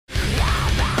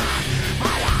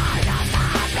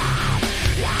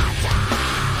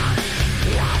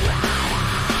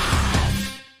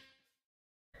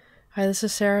Hi, this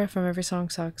is Sarah from Every Song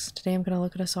Sucks. Today I'm going to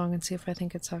look at a song and see if I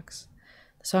think it sucks.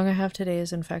 The song I have today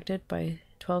is Infected by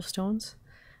 12 Stones,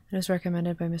 and it was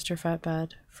recommended by Mr.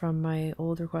 Fatbad from my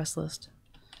old request list.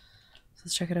 So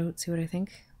let's check it out, see what I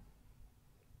think.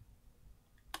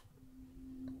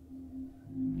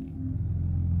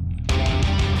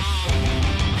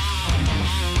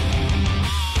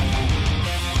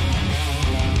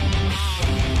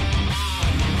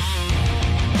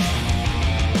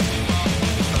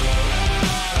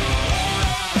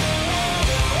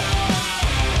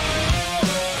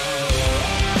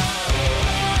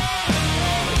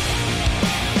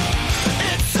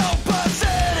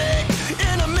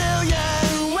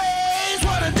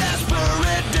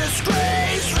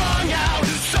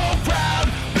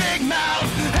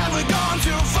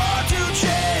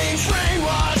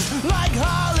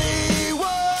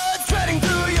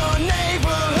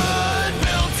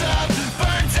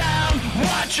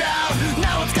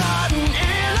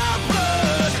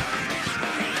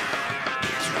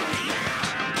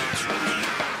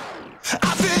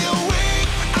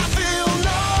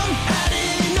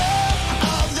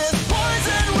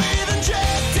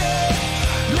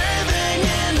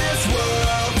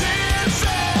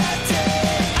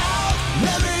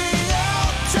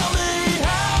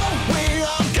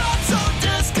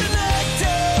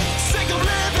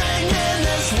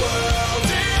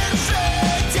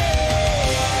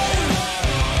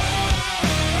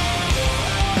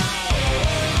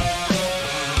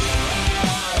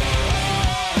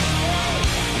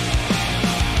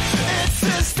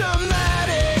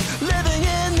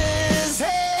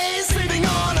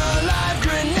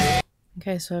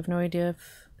 Okay, so I have no idea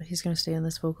if he's gonna stay in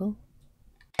this vocal.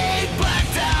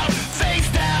 Blacked out, face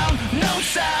down, no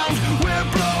sound. We're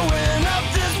blowing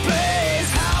up this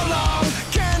place. How long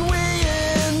can we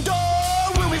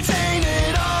endure? Will we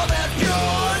tainted all that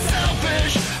pure?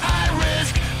 Selfish, high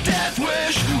risk, death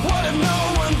wish. What if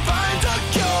no one finds a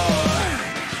cure?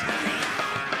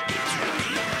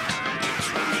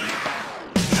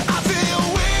 I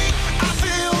feel weak, I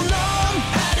feel numb.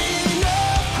 Had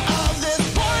enough of this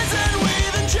poison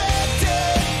we've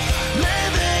injected.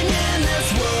 Living in this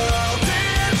world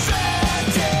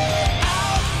infected.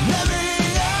 Out, let me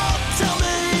out, tell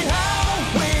me how.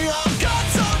 We all got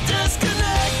so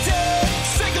disconnected.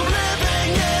 Sick of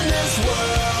living in this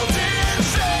world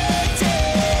infected.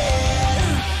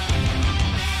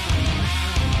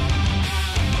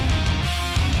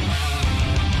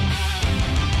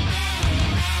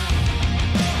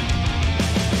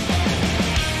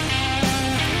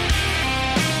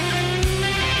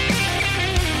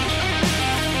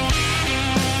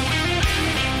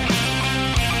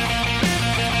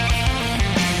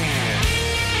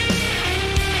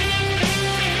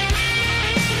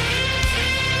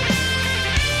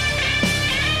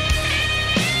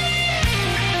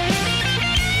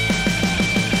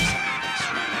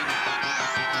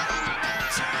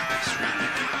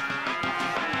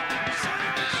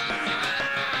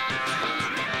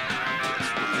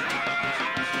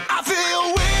 I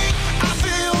feel weak, I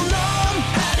feel numb.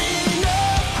 Had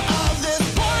enough of this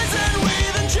poison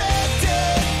we've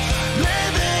injected.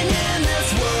 Living in this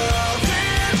world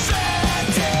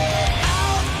infected.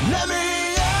 Out, let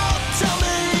me out, tell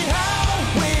me how.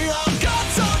 We all got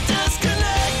so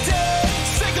disconnected.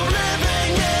 Sick of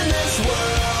living in this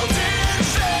world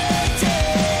infected.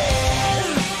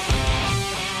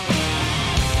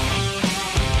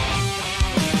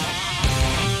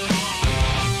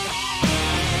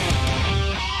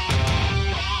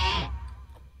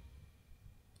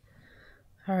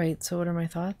 Alright, so what are my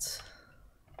thoughts?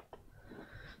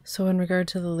 So in regard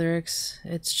to the lyrics,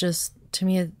 it's just, to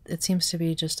me, it seems to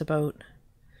be just about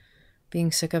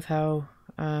being sick of how,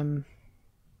 I don't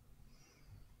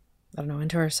know,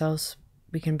 into ourselves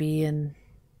we can be, and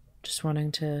just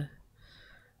wanting to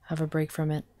have a break from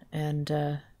it. And,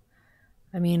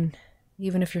 I mean,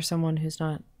 even if you're someone who's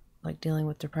not, like, dealing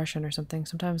with depression or something,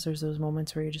 sometimes there's those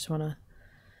moments where you just want to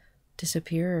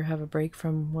disappear or have a break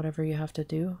from whatever you have to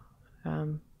do.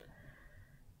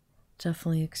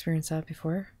 Definitely experienced that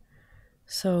before.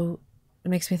 So it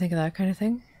makes me think of that kind of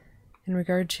thing. In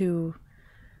regard to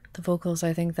the vocals,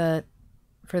 I think that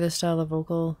for this style of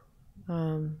vocal,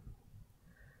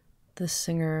 this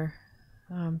singer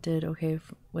did okay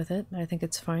with it. I think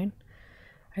it's fine.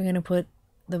 I'm going to put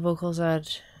the vocals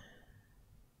at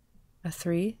a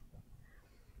 3.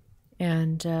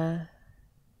 And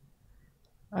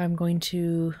I'm going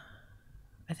to,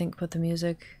 I think, put the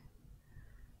music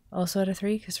also at a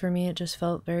 3, because for me it just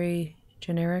felt very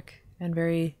generic and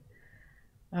very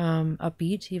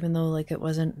upbeat, even though like it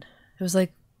wasn't, it was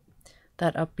like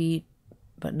that upbeat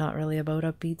but not really about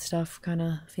upbeat stuff kind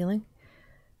of feeling.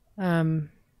 And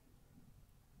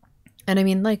I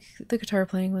mean, like, the guitar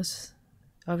playing was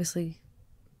obviously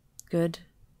good,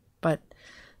 but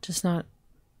just not,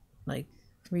 like,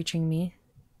 reaching me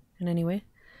in any way.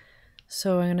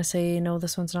 So I'm going to say, no,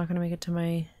 this one's not going to make it to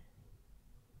my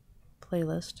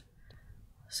playlist.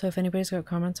 So if anybody's got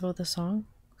comments about this song,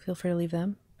 feel free to leave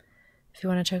them. If you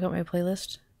want to check out my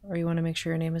playlist, or you want to make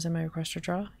sure your name is in my request or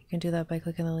draw, you can do that by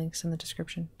clicking the links in the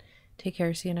description. Take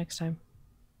care, see you next time.